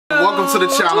welcome to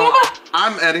the channel.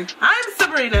 I'm Eddie. I'm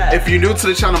Sabrina. If you're new to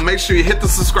the channel, make sure you hit the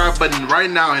subscribe button right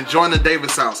now and join the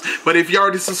Davis house. But if you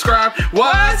already subscribed,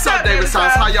 what's up, Davis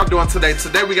house? How y'all doing today?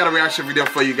 Today we got a reaction video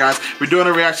for you guys. We're doing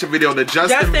a reaction video to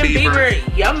Justin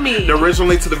Bieber. Yummy. The original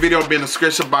link to the video will be in the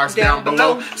description box down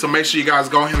below. So make sure you guys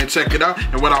go ahead and check it out.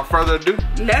 And without further ado,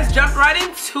 let's jump right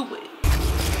into it.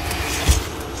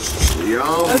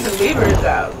 Yo. Justin Bieber is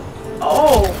out.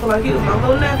 Oh, I feel like he was my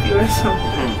little nephew or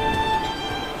something.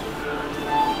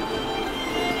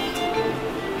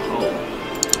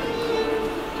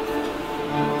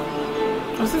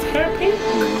 Was his hair pink?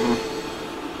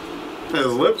 His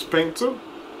lips pink too.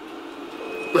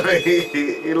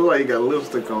 He look like he got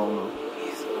lipstick on.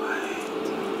 He's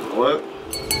white. What?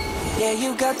 Yeah,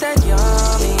 you got that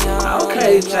yummy, yummy.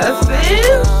 Okay, Justin.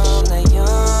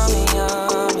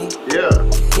 Yeah.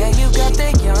 Yeah, you got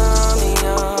that yummy,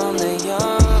 yummy,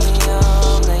 yummy,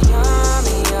 yummy,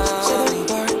 yummy, yummy.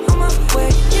 On my way,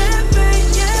 yeah, babe,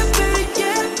 yeah, babe,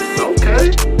 yeah, babe. Okay.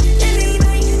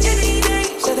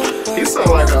 He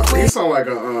sound like a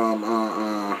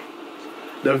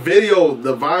the video,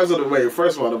 the vibes of the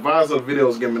first of all, the vibes of the video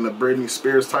is giving the Britney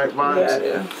Spears type vibes.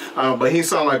 Yeah. But he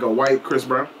sound like a white Chris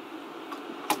Brown.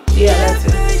 Yeah, that's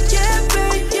it.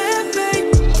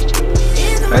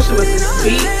 Especially with this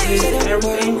beat and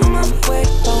everything.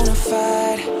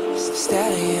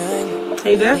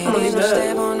 He definitely does.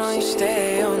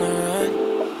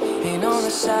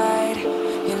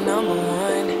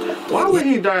 Why would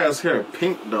he dye his hair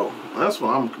pink though? That's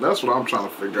what I'm trying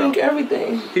to figure out. Pink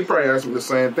everything. He probably asked me the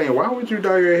same thing. Why would you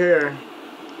dye your hair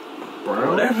brown?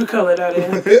 Whatever color that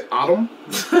is. Autumn.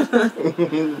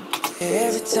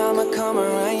 Every time I come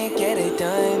around, you get it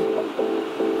done.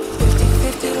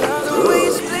 50-50 love the way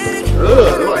you split it.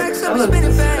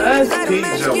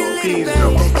 Peas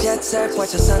jello. Jet set,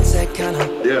 watch the sunset, kinda.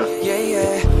 Yeah. Yeah,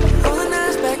 yeah. Pulling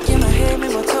eyes back in my head,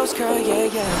 make my toes curl, yeah,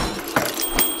 yeah.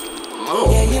 Oh.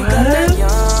 Yeah, you got that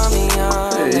yummy,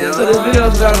 yummy. So this video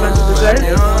is about a bunch of dessert.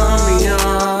 Yummy,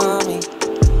 yummy.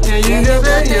 Yeah, you got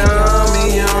that yummy,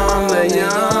 yummy,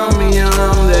 yummy,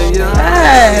 yummy, yummy.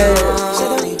 Hey.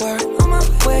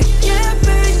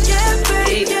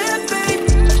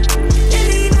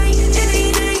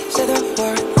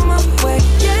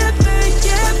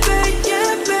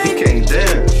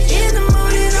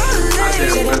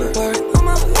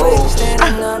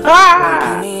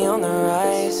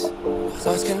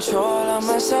 Lost control of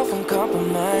myself and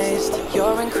compromised.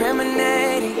 You're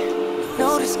incriminating,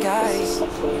 no disguise.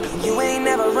 You ain't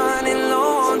never running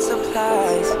low on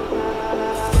supplies.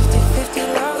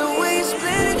 50-50 love the way you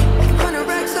split it. 100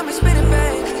 racks on me spinning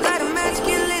back. Light a match,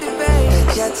 get lit it,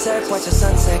 babe. Jet set, watch the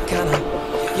sunset, kinda.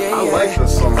 Yeah, I like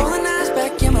this song. Pulling eyes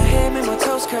back in my head, make my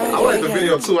toes curl. I like the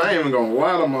video too. I ain't even gonna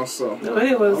lie to myself. No,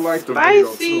 it was I like the spicy.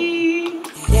 video too.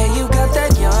 Yeah, you got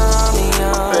that yummy,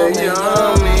 yummy,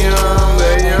 yummy,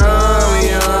 yummy, yummy,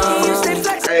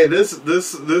 yummy. Hey, this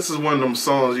is one of them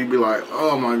songs you be like,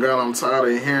 oh my god, I'm tired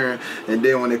of hearing, and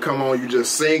then when it come on, you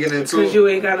just singing it too. Cause you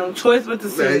ain't got no choice but to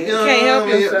sing. You can't help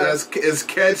yourself. It's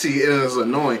catchy and it's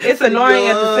annoying. It's annoying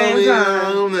at the same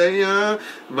time.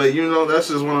 But you know, that's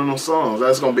just one of those songs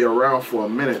that's gonna be around for a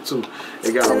minute too.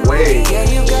 It got a wave. Yeah,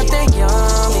 you got that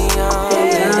yummy,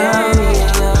 yummy,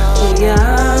 yummy, yummy, yummy.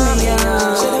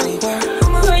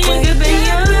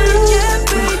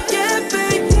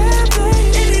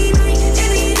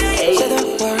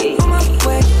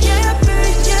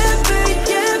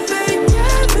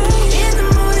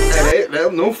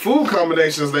 No food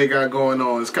combinations they got going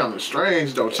on. It's kind of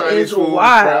strange though. Chinese food,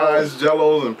 wild. fries,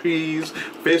 jellos and peas,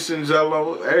 fish and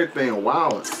jello, everything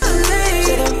wild.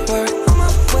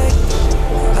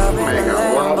 Man,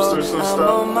 got lobsters and stuff.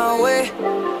 On my way.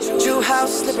 True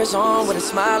house slippers on with a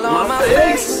smile on my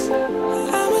face.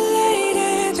 I'm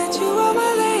elated that you are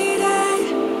my lady.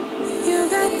 You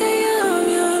got the yum,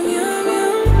 yum, yum,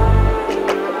 yum.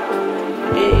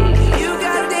 You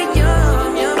got the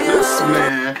yum, yum, yum. This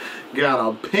man got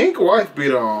a pink wife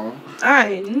beater on. I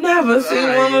ain't never seen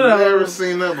one of those. Never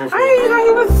seen that before. I ain't know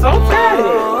he was so tatted.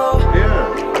 Yeah,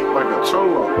 like a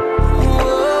cholo.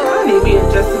 I need to be a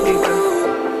Justin Bieber.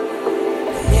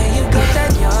 Yeah, you got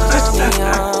that yummy,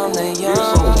 yummy, You're so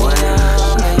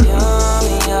yummy,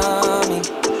 yummy.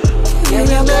 Yeah, you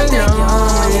got that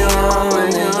yummy,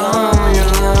 yummy, yummy,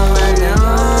 yummy,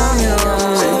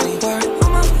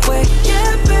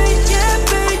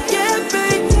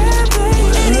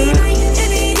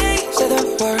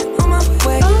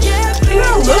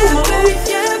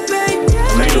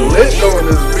 lit though in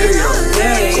this video.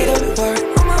 Yeah.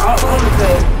 All on the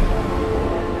face.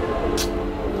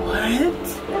 What?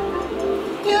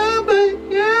 Yeah, babe.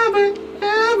 Yeah.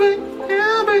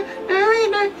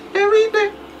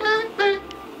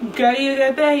 Girl, you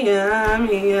got that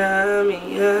yummy,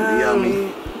 yummy,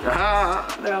 yummy.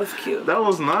 That was cute. That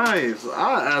was nice.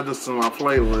 I'll add this to my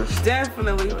playlist.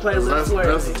 Definitely playlist.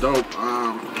 That's dope.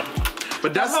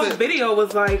 But that's the whole video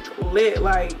was like lit,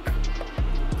 like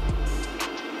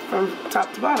from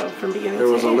top to bottom, from beginning to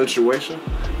end. It was a lituation?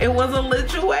 It was a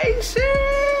lituation.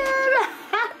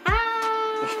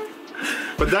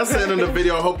 But that's the end of the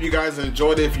video. I hope you guys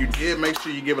enjoyed it. If you did, make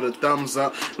sure you give it a thumbs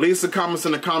up. Leave some comments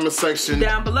in the comment section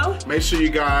down below. Make sure you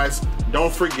guys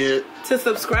don't forget to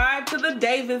subscribe to the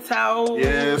Davis House.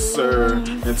 Yes, sir.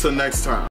 Until next time.